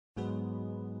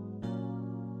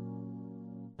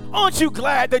Aren't you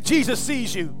glad that Jesus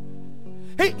sees you?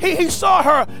 He saw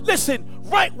her, listen,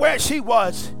 right where she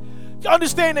was. You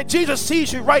understand that Jesus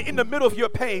sees you right in the middle of your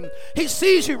pain. He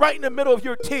sees you right in the middle of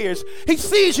your tears. He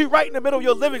sees you right in the middle of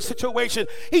your living situation.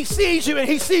 He sees you and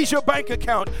he sees your bank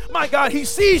account. My God, he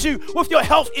sees you with your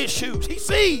health issues. He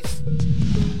sees.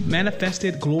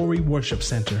 Manifested Glory Worship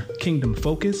Center. Kingdom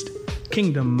focused,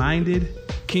 kingdom minded,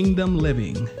 kingdom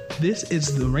living. This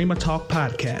is the Rhema Talk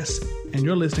podcast, and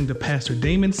you're listening to Pastor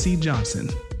Damon C. Johnson,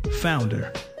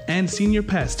 founder and senior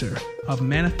pastor of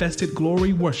Manifested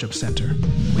Glory Worship Center.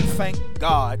 We thank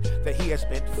God that he has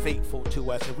been faithful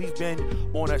to us. And we've been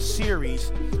on a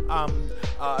series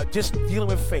just dealing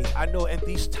with faith. I know in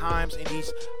these times, in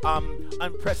these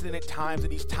unprecedented times, in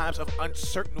these times of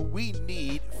uncertainty, we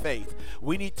need faith.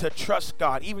 We need to trust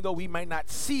God. Even though we may not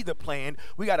see the plan,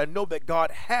 we got to know that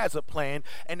God has a plan.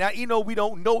 And now, we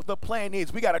don't know what the plan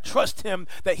is. We got to trust him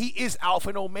that he is Alpha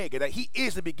and Omega, that he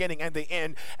is the beginning and the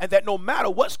end, and that no matter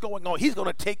what's going on, he's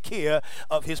going to take care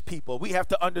of his people. We have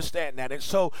to understand that. And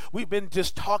so we've been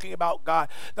just talking about God,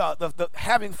 the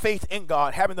having faith in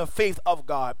God, having the faith of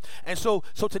God. And so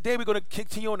today we're going to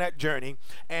continue on that journey.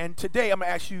 And today I'm going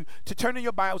to ask you to turn in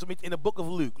your Bibles with me in the book of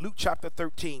Luke chapter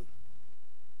 13.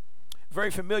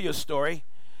 Very familiar story,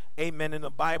 amen, in the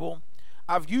Bible.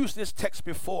 I've used this text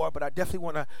before, but I definitely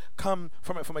want to come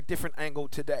from it from a different angle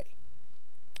today.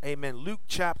 Amen. Luke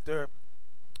chapter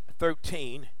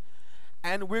 13.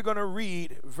 And we're going to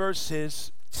read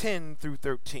verses 10 through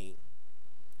 13.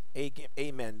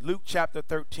 Amen. Luke chapter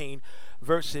 13,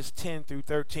 verses 10 through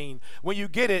 13. When you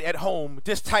get it at home,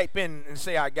 just type in and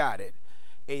say, I got it.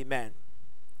 Amen.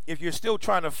 If you're still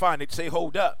trying to find it, say,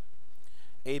 hold up.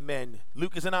 Amen.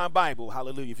 Luke is in our Bible.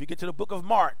 Hallelujah. If you get to the book of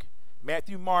Mark,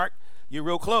 Matthew, Mark, you're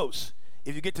real close.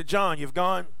 If you get to John, you've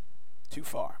gone too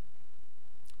far.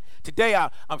 Today,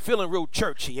 I'm feeling real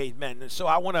churchy, amen. And so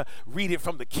I want to read it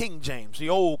from the King James, the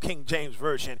old King James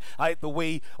version. I like the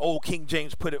way old King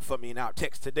James put it for me in our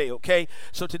text today, okay?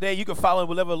 So today, you can follow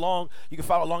along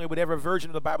in whatever version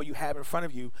of the Bible you have in front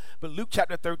of you. But Luke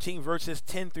chapter 13, verses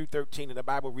 10 through 13, in the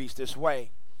Bible reads this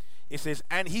way. It says,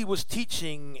 and he was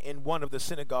teaching in one of the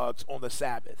synagogues on the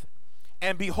Sabbath.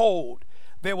 And behold,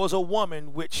 there was a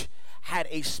woman which had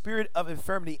a spirit of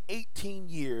infirmity 18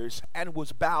 years and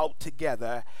was bowed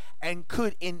together and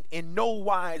could in no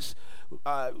wise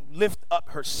lift up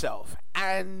herself.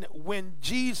 And when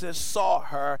Jesus saw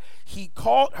her, he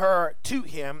called her to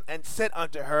him and said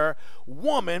unto her,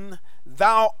 Woman,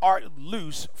 thou art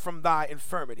loose from thy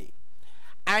infirmity.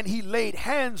 And he laid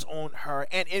hands on her,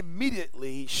 and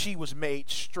immediately she was made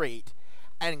straight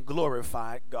and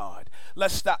glorified God.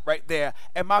 Let's stop right there.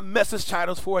 And my message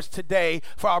titles for us today,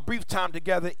 for our brief time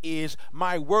together, is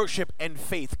My Worship and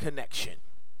Faith Connection.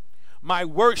 My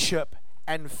Worship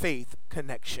and Faith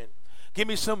Connection. Give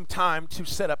me some time to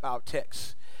set up our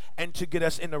text and to get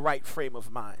us in the right frame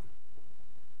of mind.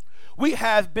 We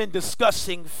have been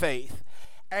discussing faith,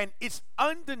 and it's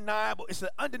an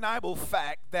undeniable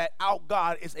fact that our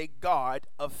God is a God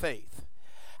of faith.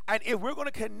 And if we're going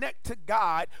to connect to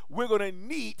God, we're going to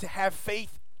need to have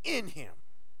faith in him.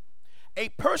 A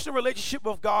personal relationship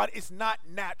with God is not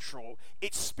natural,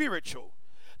 it's spiritual.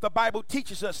 The Bible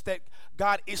teaches us that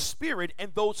God is spirit,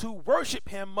 and those who worship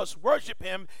him must worship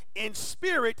him in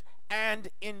spirit and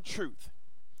in truth.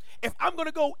 If I'm going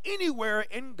to go anywhere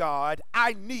in God,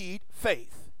 I need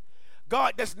faith.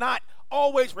 God does not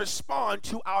always respond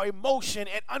to our emotion,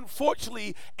 and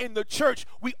unfortunately in the church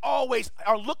we always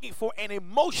are looking for an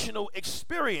emotional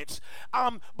experience,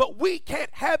 but we can't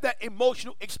have that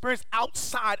emotional experience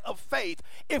outside of faith.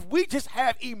 If we just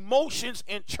have emotions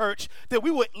in church, then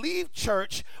we would leave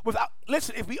church without,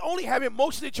 listen, if we only have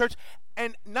emotions in church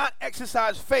and not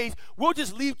exercise faith, we'll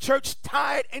just leave church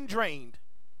tired and drained,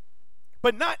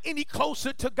 but not any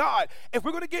closer to God. If we're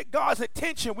going to get God's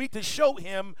attention, we need to show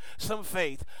him some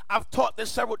faith. I've taught this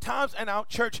several times in our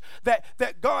church that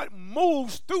God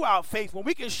moves through our faith. When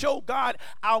we can show God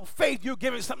our faith, you're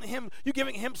giving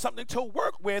him something to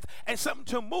work with and something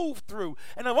to move through.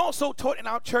 And I've also taught in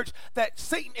our church that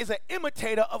Satan is an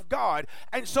imitator of God.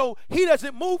 And so he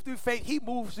doesn't move through faith, he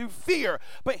moves through fear.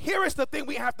 But here is the thing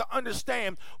we have to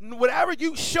understand. Whatever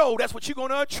you show, that's what you're going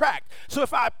to attract. So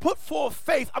if I put forth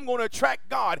faith, I'm going to attract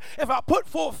God. If I put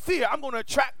forth fear, I'm going to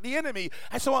attract the enemy.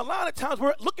 And so a lot of times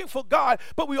we're looking for God,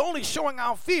 but we're only showing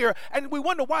our fear, and we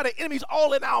wonder why the enemy's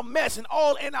all in our mess and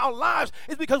all in our lives.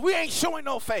 It's because we ain't showing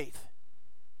no faith.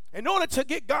 In order to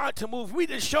get God to move, we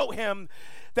just show him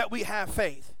that we have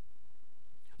faith.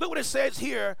 Look what it says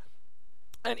here.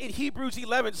 And in Hebrews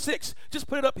 11:6, just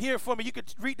put it up here for me. You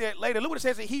could read that later. Look what it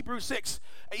says in Hebrews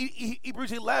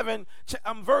 11,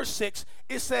 verse 6.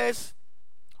 It says,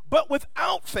 But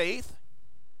without faith,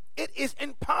 it is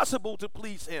impossible to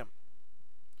please him.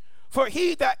 For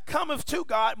he that cometh to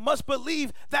God must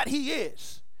believe that he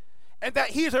is, and that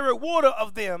he is a rewarder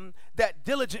of them that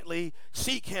diligently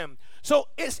seek him. So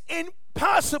it's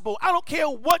impossible. I don't care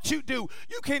what you do.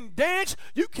 You can dance,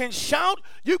 you can shout,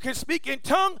 you can speak in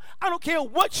tongue. I don't care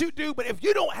what you do, but if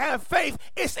you don't have faith,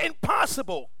 it's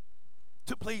impossible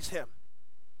to please him.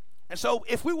 And so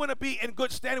if we want to be in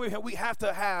good standing with him, we have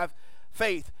to have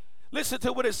faith. Listen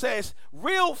to what it says.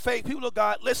 Real faith, people of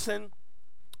God, listen.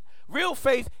 Real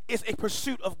faith is a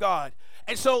pursuit of God.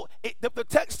 And so the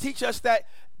text teaches us that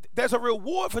there's a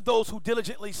reward for those who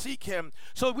diligently seek him.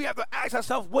 So we have to ask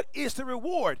ourselves, what is the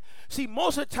reward? See,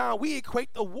 most of the time we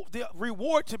equate the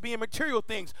reward to being material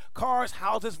things, cars,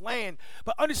 houses, land.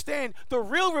 But understand, the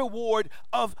real reward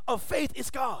of faith is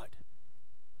God.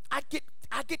 I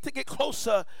get to get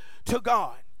closer to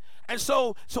God. And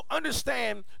so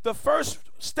understand, the first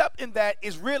step in that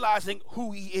is realizing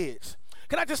who he is.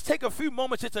 Can I just take a few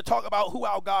moments just to talk about who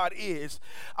our God is?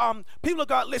 People of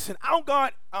God, listen, our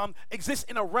God exists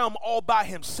in a realm all by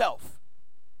himself.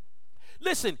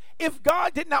 Listen, if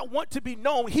God did not want to be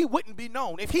known, he wouldn't be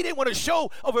known. If he didn't want to show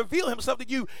or reveal himself to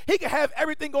you, he could have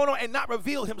everything going on and not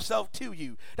reveal himself to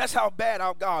you. That's how bad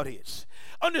our God is.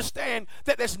 Understand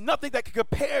that there's nothing that can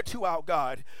compare to our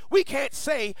God. We can't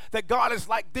say that God is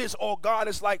like this or God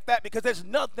is like that, because there's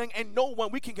nothing and no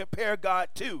one we can compare God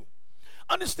to.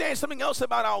 Understand something else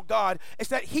about our God is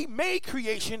that he made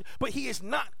creation, but he is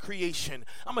not creation.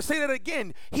 I'm going to say that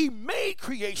again. He made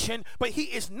creation, but he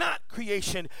is not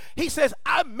creation. He says,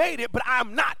 I made it, but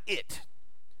I'm not it.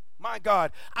 My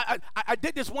God. I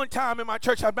did this one time in my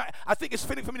church. I think it's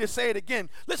fitting for me to say it again.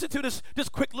 Listen to this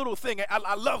quick little thing.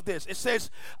 I love this. It says,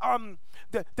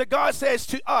 the God says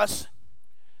to us,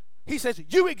 he says,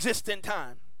 you exist in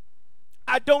time.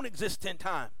 I don't exist in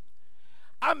time.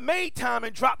 I made time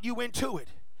and dropped you into it.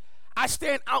 I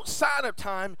stand outside of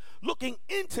time, looking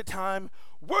into time,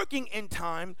 working in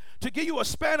time to give you a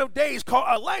span of days called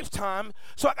a lifetime,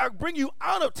 so I can bring you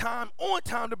out of time, on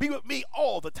time, to be with me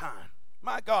all the time.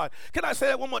 My God. Can I say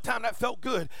that one more time? That felt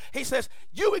good. He says,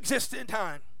 you exist in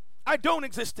time. I don't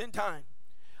exist in time.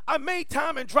 I made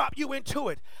time and dropped you into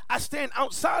it. I stand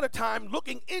outside of time,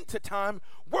 looking into time,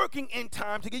 working in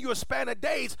time to give you a span of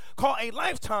days called a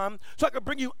lifetime, so I can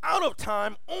bring you out of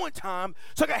time, on time,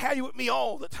 so I can have you with me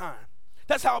all the time.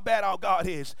 That's how bad our God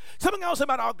is. Something else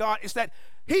about our God is that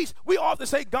we often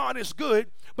say God is good,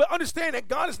 but understand that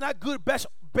God is not good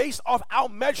based off our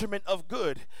measurement of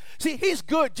good. See, he's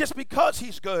good just because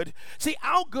he's good. See,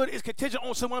 our good is contingent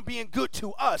on someone being good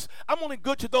to us. I'm only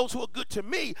good to those who are good to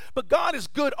me, but God is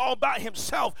good all by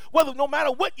himself. Whether no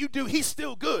matter what you do, he's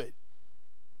still good.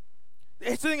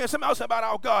 There's something else about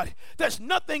our God. There's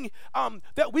nothing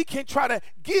that we can try to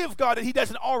give God that he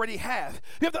doesn't already have.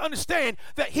 You have to understand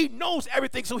that he knows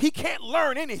everything, so he can't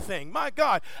learn anything. My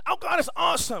God, our God is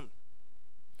awesome.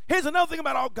 Here's another thing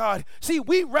about our God. See,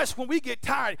 we rest when we get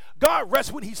tired. God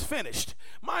rests when he's finished.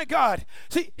 My God.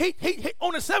 See, he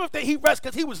on the seventh day, he rests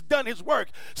because he was done his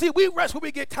work. See, we rest when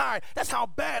we get tired. That's how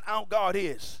bad our God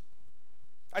is.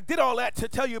 I did all that to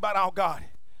tell you about our God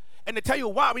and to tell you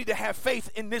why we need to have faith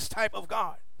in this type of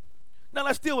God. Now,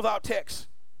 let's deal with our text.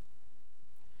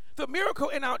 The miracle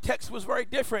in our text was very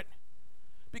different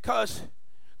because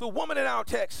the woman in our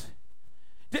text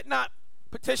did not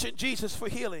petition Jesus for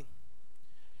healing.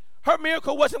 Her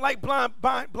miracle wasn't like blind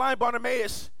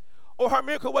Bartimaeus, or her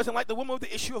miracle wasn't like the woman with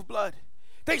the issue of blood.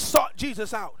 They sought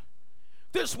Jesus out.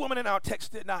 This woman in our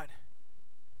text did not.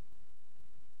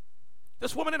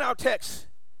 This woman in our text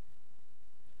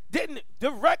didn't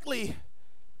directly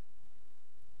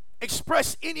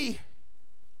express any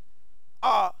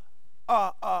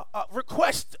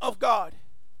request of God.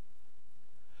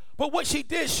 But what she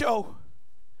did show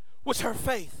was her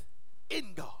faith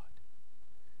in God.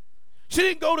 She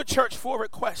didn't go to church for a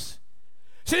request.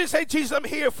 She didn't say, Jesus, I'm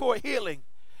here for a healing.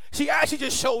 She actually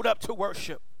just showed up to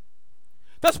worship.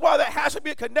 That's why there has to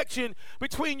be a connection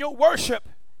between your worship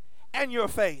and your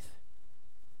faith.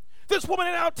 This woman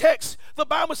in our text, the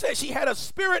Bible says she had a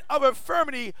spirit of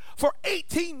infirmity for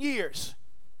 18 years.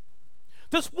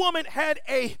 This woman had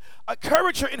a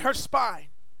curvature in her spine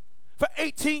for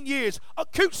 18 years,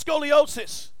 acute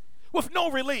scoliosis with no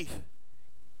relief.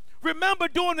 Remember,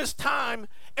 during this time,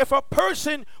 if a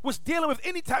person was dealing with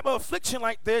any type of affliction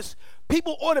like this,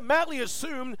 people automatically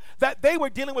assumed that they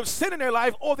were dealing with sin in their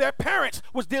life, or their parents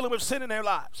was dealing with sin in their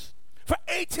lives. For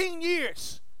 18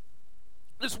 years,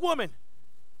 this woman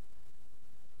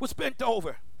was bent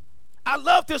over. I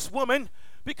love this woman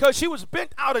because she was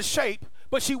bent out of shape,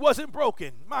 but she wasn't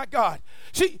broken. My God.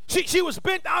 She was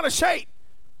bent out of shape,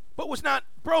 but was not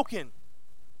broken,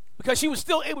 because she was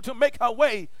still able to make her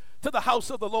way to the house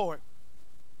of the Lord.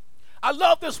 I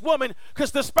love this woman because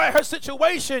despite her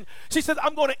situation, she says,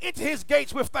 I'm going to enter his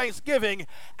gates with thanksgiving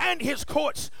and his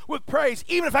courts with praise.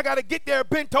 Even if I got to get there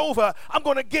bent over, I'm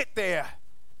going to get there.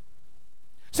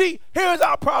 See, here's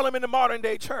our problem in the modern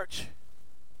day church.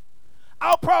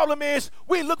 Our problem is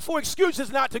we look for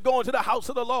excuses not to go into the house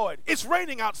of the Lord. It's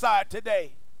raining outside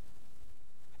today.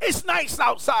 It's nice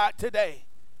outside today.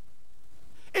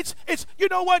 It's you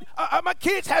know what? My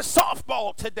kids have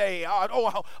softball today.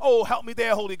 Oh, help me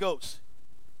there, Holy Ghost.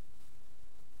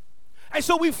 And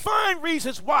so we find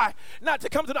reasons why not to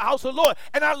come to the house of the Lord.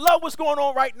 And I love what's going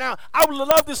on right now. I would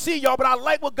love to see y'all, but I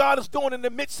like what God is doing in the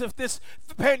midst of this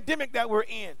pandemic that we're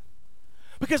in.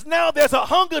 Because now there's a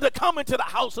hunger to come into the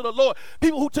house of the Lord.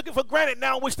 People who took it for granted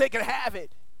now wish they could have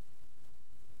it.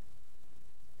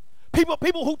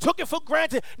 People who took it for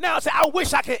granted now say, I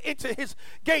wish I could enter his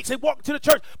gates and walk into the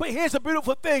church. But here's the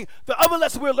beautiful thing. The other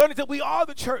lesson we're learning is that we are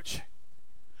the church.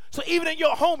 So even in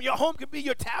your home can be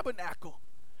your tabernacle.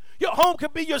 Your home can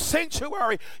be your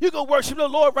sanctuary. You can worship the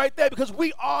Lord right there because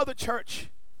we are the church.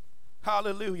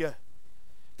 Hallelujah.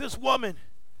 This woman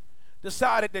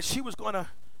decided that she was going to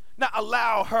not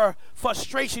allow her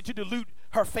frustration to dilute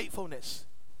her faithfulness.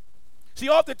 See,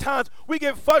 oftentimes we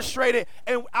get frustrated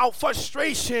and our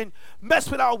frustration mess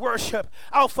with our worship.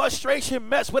 Our frustration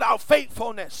mess with our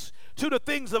faithfulness to the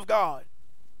things of God.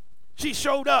 She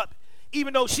showed up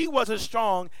even though she wasn't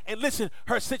strong, and listen,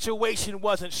 her situation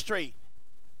wasn't straight.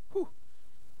 Whew.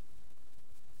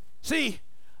 See,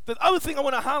 the other thing I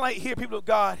want to highlight here, people of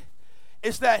God,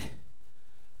 is that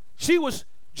Jesus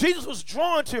was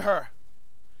drawn to her,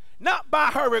 not by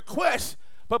her request,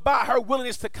 but by her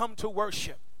willingness to come to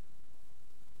worship.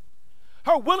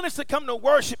 Her willingness to come to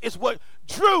worship is what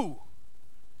drew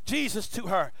Jesus to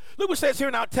her. Look what it says here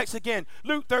in our text again.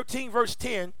 Luke 13, verse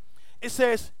 10. It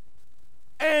says,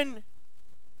 and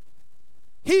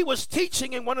he was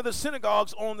teaching in one of the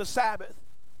synagogues on the Sabbath.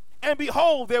 And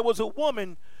behold, there was a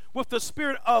woman with the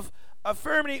spirit of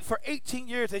infirmity for 18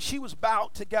 years, and she was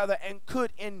bowed together and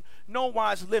could in no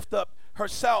wise lift up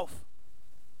herself.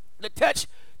 The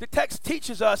text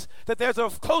teaches us that there's a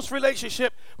close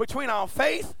relationship between our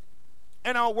faith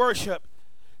and our worship.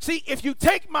 See, if you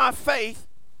take my faith,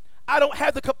 I don't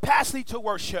have the capacity to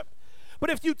worship. But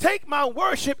if you take my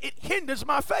worship, it hinders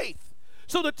my faith.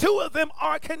 So the two of them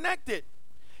are connected.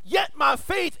 Yet my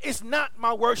faith is not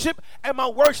my worship, and my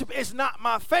worship is not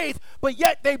my faith, but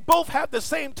yet they both have the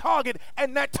same target,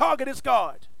 and that target is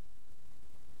God.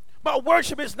 My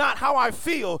worship is not how I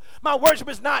feel. My worship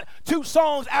is not 2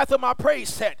 songs after my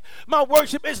praise set. My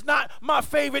worship is not my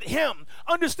favorite hymn.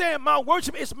 Understand, my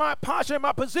worship is my posture and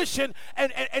my position,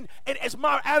 and it's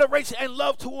my adoration and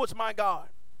love towards my God.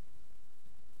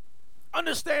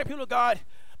 Understand, people of God,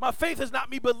 my faith is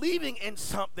not me believing in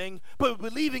something, but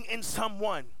believing in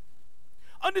someone.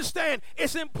 Understand,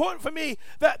 it's important for me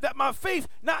that my faith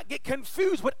not get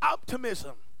confused with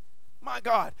optimism. My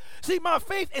God. See, my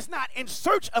faith is not in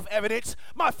search of evidence.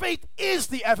 My faith is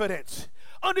the evidence.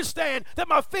 Understand that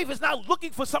my faith is not looking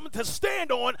for something to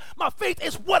stand on. My faith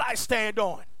is what I stand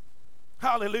on.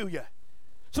 Hallelujah.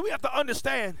 So we have to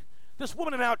understand this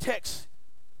woman in our text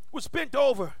was bent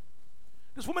over.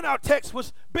 This woman in our text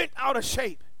was bent out of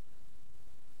shape.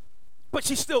 But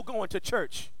she's still going to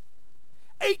church.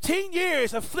 18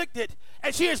 years afflicted,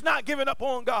 and she has not given up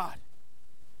on God.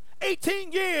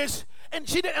 18 years, and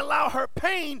she didn't allow her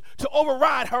pain to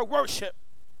override her worship.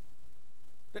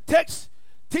 The text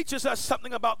teaches us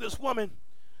something about this woman.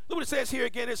 Look what it says here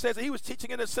again. It says that he was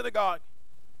teaching in the synagogue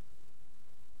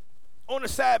on the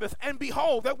Sabbath. And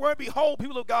behold, that word behold,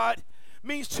 people of God,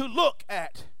 means to look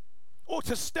at or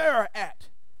to stare at.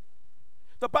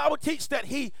 The Bible teaches that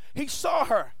he saw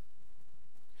her.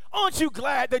 Aren't you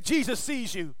glad that Jesus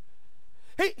sees you?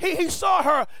 He saw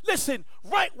her, listen,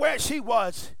 right where she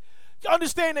was.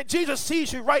 Understand that Jesus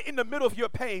sees you right in the middle of your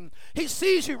pain. He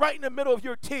sees you right in the middle of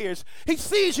your tears. He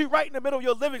sees you right in the middle of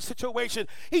your living situation.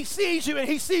 He sees you and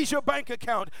he sees your bank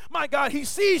account. My God, he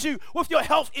sees you with your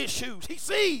health issues. He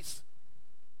sees.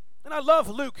 And I love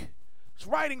Luke's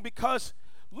writing because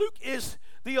Luke is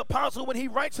the apostle. When he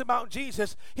writes about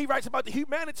Jesus, he writes about the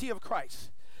humanity of Christ.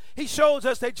 He shows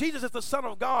us that Jesus is the Son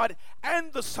of God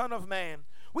and the Son of Man.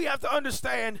 We have to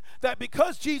understand that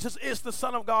because Jesus is the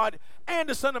Son of God and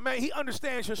the Son of Man, he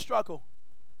understands your struggle.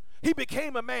 He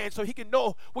became a man so he can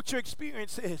know what your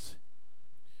experience is.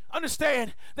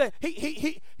 Understand that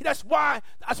that's why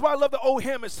I love the old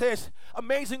hymn. It says,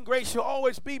 amazing grace shall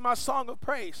always be my song of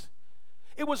praise.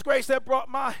 It was grace that brought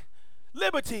my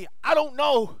liberty. I don't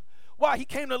know why he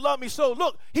came to love me so.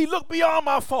 Look, he looked beyond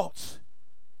my faults.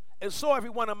 and saw every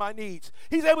one of my needs.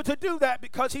 He's able to do that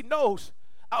because he knows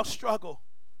our struggle.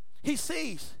 He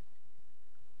sees.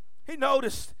 He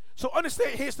noticed. So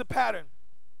understand, here's the pattern.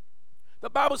 The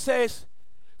Bible says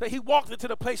that he walked into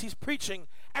the place he's preaching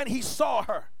and he saw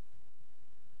her.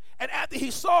 And after he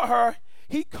saw her,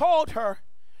 he called her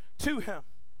to him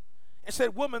and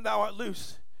said, woman, thou art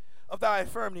loose of thy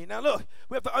infirmity. Now look,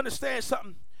 we have to understand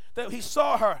something, that he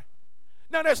saw her.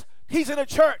 Now he's in a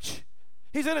church.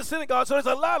 He's in a synagogue, so there's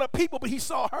a lot of people, but he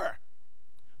saw her.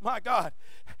 My God.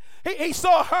 He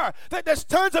saw her. There's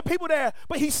tons of people there,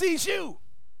 but he sees you.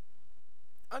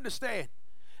 Understand.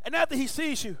 And after he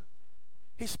sees you,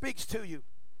 he speaks to you.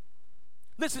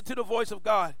 Listen to the voice of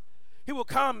God. He will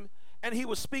come and he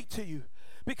will speak to you.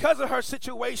 Because of her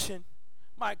situation,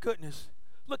 my goodness,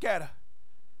 look at her.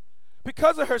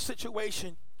 Because of her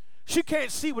situation, she can't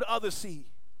see what others see.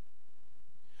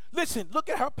 Listen, look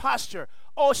at her posture.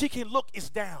 All she can look is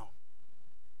down.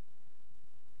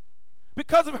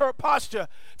 Because of her posture,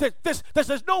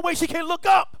 there's no way she can look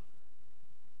up.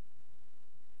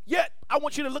 Yet, I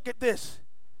want you to look at this.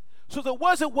 So it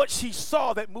wasn't what she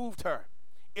saw that moved her.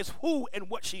 It's who and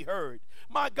what she heard.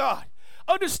 My God.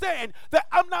 Understand that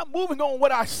I'm not moving on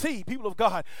what I see, people of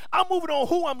God. I'm moving on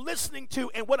who I'm listening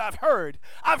to and what I've heard.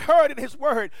 I've heard in his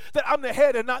word that I'm the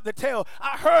head and not the tail.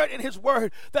 I heard in his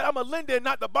word that I'm a lender and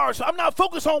not the borrower. So I'm not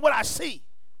focused on what I see.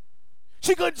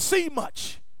 She couldn't see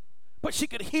much, but she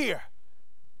could hear.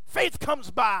 Faith comes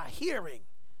by hearing,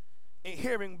 and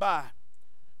hearing by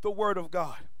the word of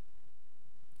God.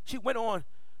 She went on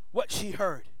what she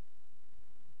heard.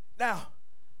 Now,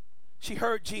 she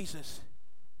heard Jesus.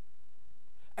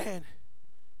 And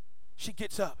she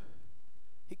gets up.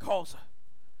 He calls her.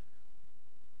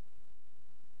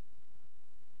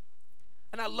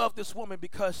 And I love this woman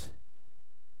because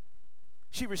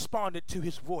she responded to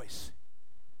his voice.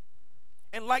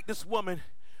 And like this woman,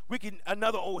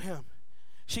 another old hymn.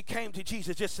 She came to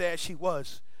Jesus just as she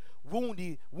was,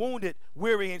 wounded,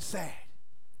 weary, and sad.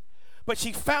 But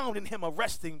she found in him a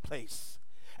resting place,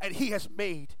 and he has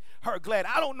made her glad.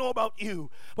 I don't know about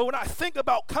you, but when I think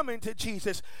about coming to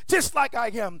Jesus, just like I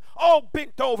am, all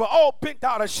bent over, all bent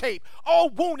out of shape, all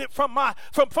wounded from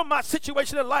my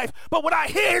situation in life, but when I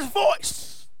hear his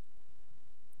voice,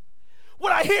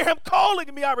 when I hear him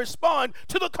calling me, I respond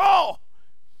to the call.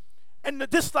 And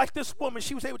just like this woman,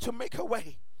 she was able to make her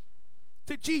way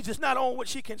to Jesus, not on what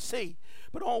she can see,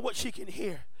 but on what she can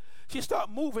hear. She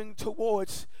started moving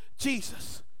towards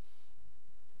Jesus,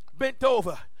 bent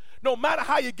over. No matter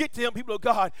how you get to him, people of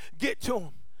God, get to him.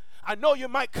 I know you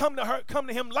might come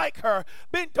to him like her,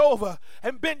 bent over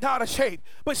and bent out of shape,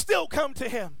 but still come to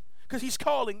him because he's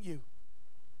calling you.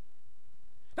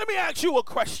 Let me ask you a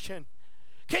question.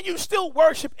 Can you still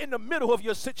worship in the middle of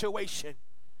your situation?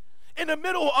 In the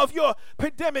middle of your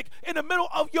pandemic, in the middle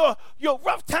of your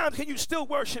rough times, can you still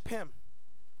worship him?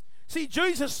 See,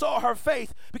 Jesus saw her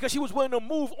faith because she was willing to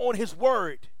move on his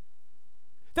word.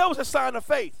 That was a sign of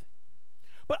faith.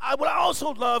 But what I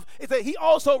also love is that he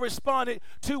also responded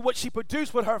to what she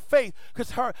produced with her faith,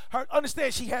 because her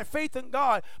understand, she had faith in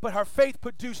God, but her faith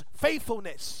produced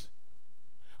faithfulness.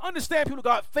 Understand, people of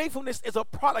God, faithfulness is a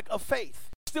product of faith.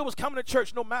 She still was coming to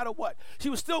church no matter what. She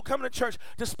was still coming to church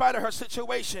despite of her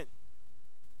situation.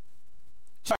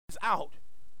 She was out.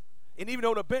 And even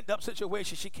though in a bent up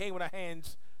situation, she came with her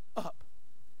hands up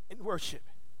in worship.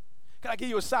 Can I give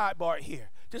you a sidebar here?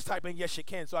 Just type in yes you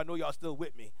can so I know y'all still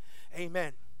with me.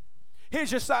 Amen.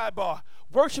 Here's your sidebar.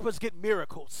 Worshipers get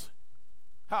miracles.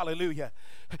 Hallelujah.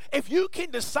 If you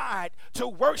can decide to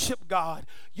worship God,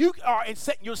 you are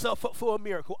setting yourself up for a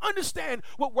miracle. Understand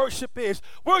what worship is.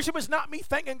 Worship is not me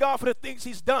thanking God for the things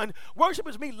he's done. Worship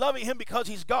is me loving him because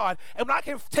he's God. And when I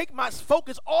can take my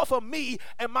focus off of me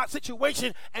and my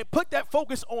situation and put that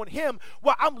focus on him,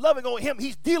 while I'm loving on him,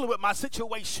 he's dealing with my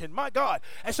situation. My God.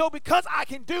 And so because I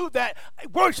can do that,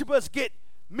 worshipers get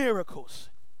miracles.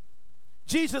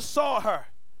 Jesus saw her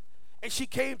and she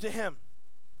came to him.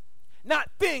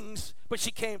 Not things, but she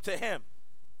came to him.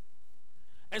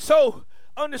 And so,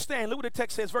 understand, look what the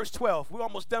text says, verse 12. We're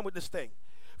almost done with this thing.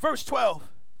 Verse 12.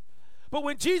 But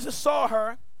when Jesus saw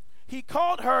her, he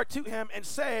called her to him and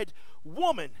said,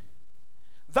 woman,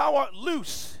 thou art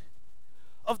loose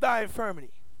of thy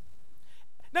infirmity.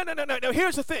 No.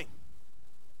 Here's the thing.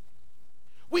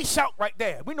 We shout right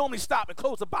there. We normally stop and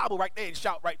close the Bible right there and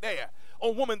shout right there.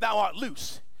 Oh, woman, thou art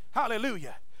loose.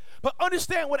 Hallelujah. But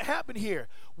understand what happened here.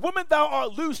 Woman, thou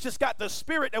art loose just got the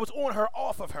spirit that was on her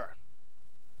off of her.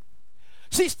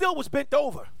 She still was bent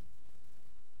over.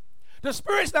 The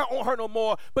spirit's not on her no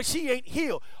more, but she ain't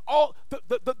healed. All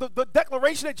the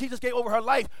declaration that Jesus gave over her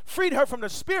life freed her from the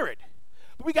spirit.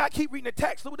 But we got to keep reading the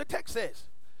text. Look what the text says.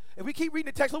 If we keep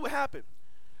reading the text, look what happened.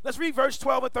 Let's read verse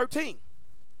 12 and 13.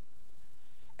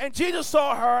 And Jesus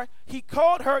saw her, he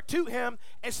called her to him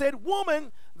and said,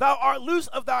 Woman, thou art loose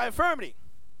of thy infirmity.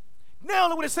 Now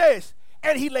look what it says.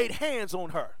 And he laid hands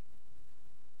on her.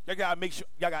 Y'all gotta make sure,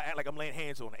 y'all gotta act like I'm laying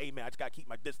hands on her. Amen. I just gotta keep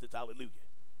my distance. Hallelujah.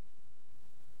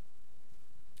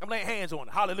 I'm laying hands on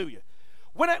her. Hallelujah.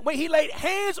 When he laid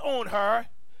hands on her,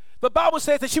 the Bible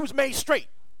says that she was made straight.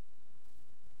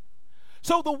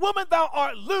 So the woman thou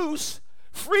art loose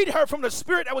freed her from the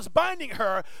spirit that was binding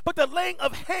her, but the laying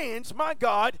of hands, my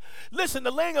God, listen,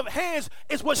 the laying of hands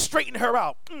is what straightened her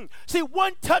out. See,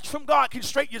 one touch from God can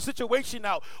straighten your situation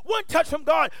out. One touch from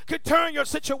God could turn your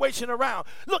situation around.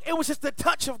 Look, it was just the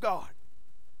touch of God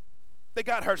that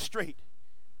got her straight.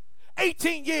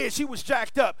 18 years she was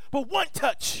jacked up, but one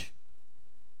touch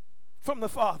from the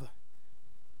Father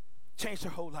changed her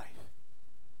whole life.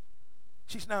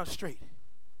 She's now straight.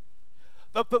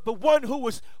 The one who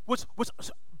was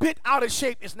bent out of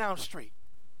shape is now straight.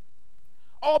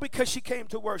 All because she came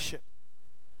to worship.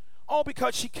 All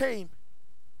because she came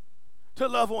to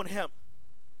love on him.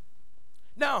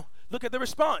 Now, look at the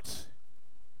response.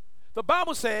 The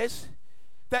Bible says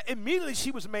that immediately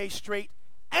she was made straight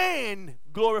and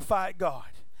glorified God.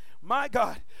 My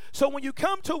God. So when you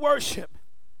come to worship,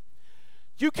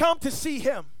 you come to see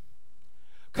him.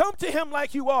 Come to him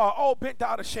like you are, all bent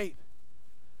out of shape.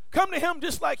 Come to him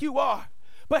just like you are,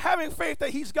 but having faith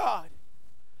that he's God.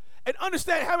 And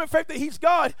understand, having faith that he's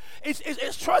God is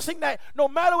trusting that no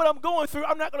matter what I'm going through,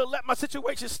 I'm not going to let my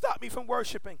situation stop me from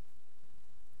worshiping.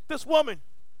 This woman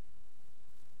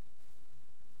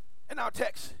in our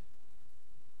text,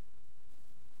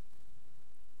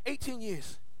 18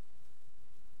 years,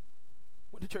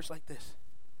 went to church like this,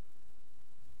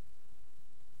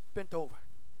 bent over.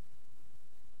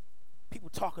 People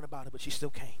talking about it, but she still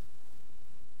came.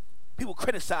 People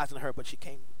criticizing her, but she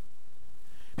came.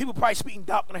 People probably speaking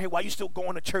doctrine in her. Why you still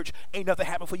going to church? Ain't nothing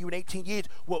happened for you in 18 years.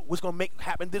 What's going to make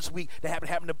happen this week that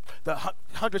happened the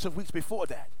hundreds of weeks before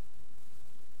that?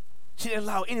 She didn't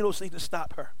allow any of those things to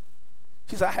stop her.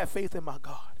 She said, I have faith in my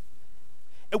God.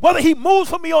 And whether he moves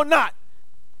for me or not,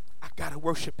 I got to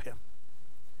worship him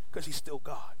because he's still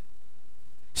God.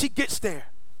 She gets there.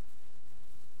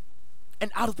 And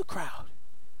out of the crowd,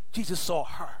 Jesus saw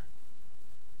her.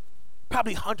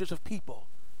 Probably hundreds of people,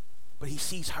 but he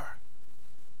sees her.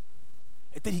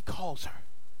 And then he calls her.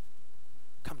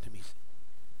 Come to me.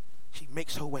 She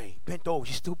makes her way, bent over.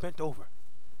 She's still bent over.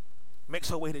 Makes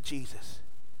her way to Jesus.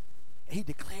 And he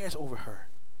declares over her,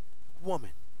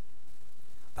 Woman,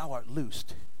 thou art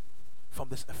loosed from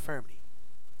this infirmity.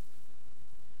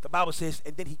 The Bible says,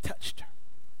 and then he touched her.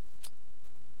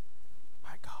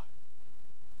 My God.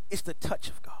 It's the touch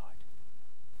of God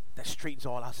that straightens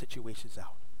all our situations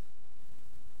out.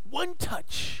 One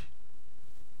touch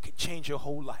can change your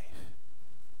whole life.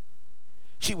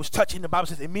 She was touching, the Bible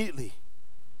says, immediately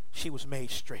she was made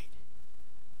straight.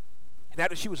 And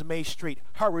after she was made straight,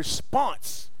 her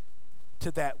response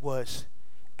to that was,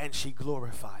 and she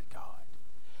glorified God.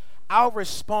 Our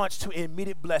response to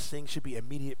immediate blessing should be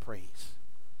immediate praise.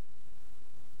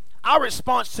 Our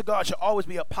response to God should always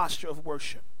be a posture of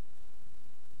worship.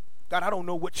 God, I don't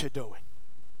know what you're doing.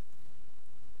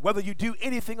 Whether you do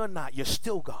anything or not, you're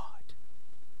still God.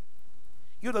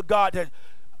 You're the God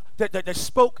that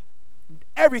spoke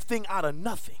everything out of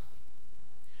nothing.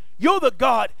 You're the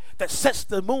God that sets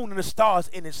the moon and the stars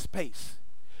in its space.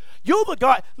 You're the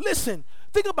God. Listen,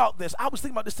 think about this. I was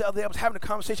thinking about this the other day. I was having a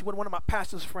conversation with one of my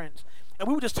pastor's friends, and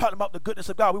we were just talking about the goodness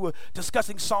of God. We were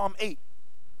discussing Psalm 8.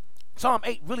 Psalm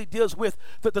 8 really deals with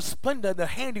the splendor, the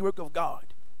handiwork of God.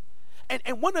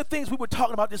 And one of the things we were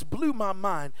talking about just blew my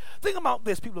mind. Think about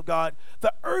this, people of God.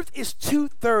 The earth is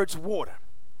 2/3 water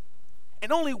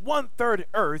and only 1/3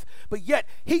 earth, but yet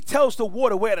he tells the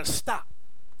water where to stop.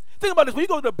 Think about this. When you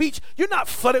go to the beach, you're not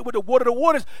flooded with the water. The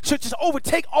waters should just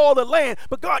overtake all the land,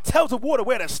 but God tells the water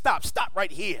where to stop. Stop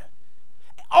right here.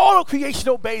 All of creation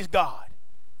obeys God.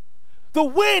 The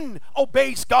wind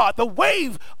obeys God. The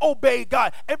wave obey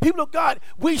God. And people of God,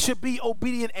 we should be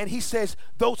obedient. And he says,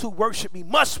 those who worship me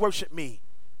must worship me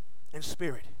in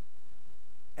spirit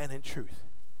and in truth.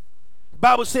 The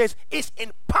Bible says it's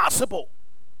impossible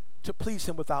to please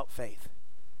him without faith.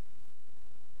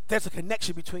 There's a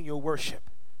connection between your worship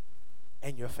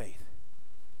and your faith.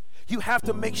 You have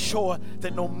to make sure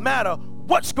that no matter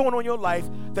what's going on in your life,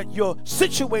 that your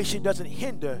situation doesn't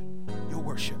hinder your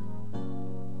worship.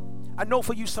 I know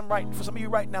for some of you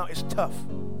right now, it's tough.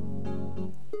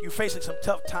 You're facing some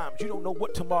tough times. You don't know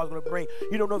what tomorrow's going to bring.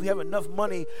 You don't know if you have enough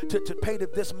money to pay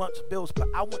this month's bills. But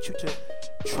I want you to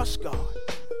trust God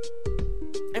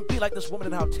and be like this woman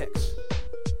in our text.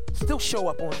 Still show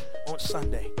up on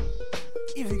Sunday.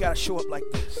 Even if you got to show up like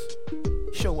this,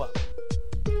 show up.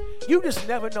 You just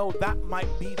never know, that might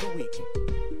be the week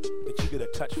that you get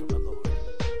a touch from the Lord.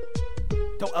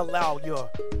 Don't allow your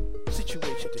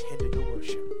situation to hinder your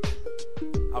worship.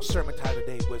 Our sermon title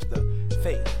today was the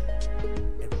Faith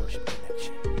and Worship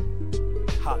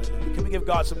Connection. Hallelujah. Can we give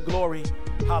God some glory?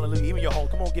 Hallelujah. Even your home,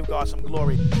 come on, give God some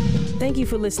glory. Thank you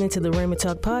for listening to the Rhema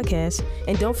Talk Podcast.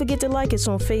 And don't forget to like us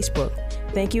on Facebook.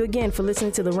 Thank you again for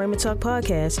listening to the Rhema Talk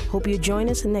Podcast. Hope you join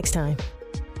us next time.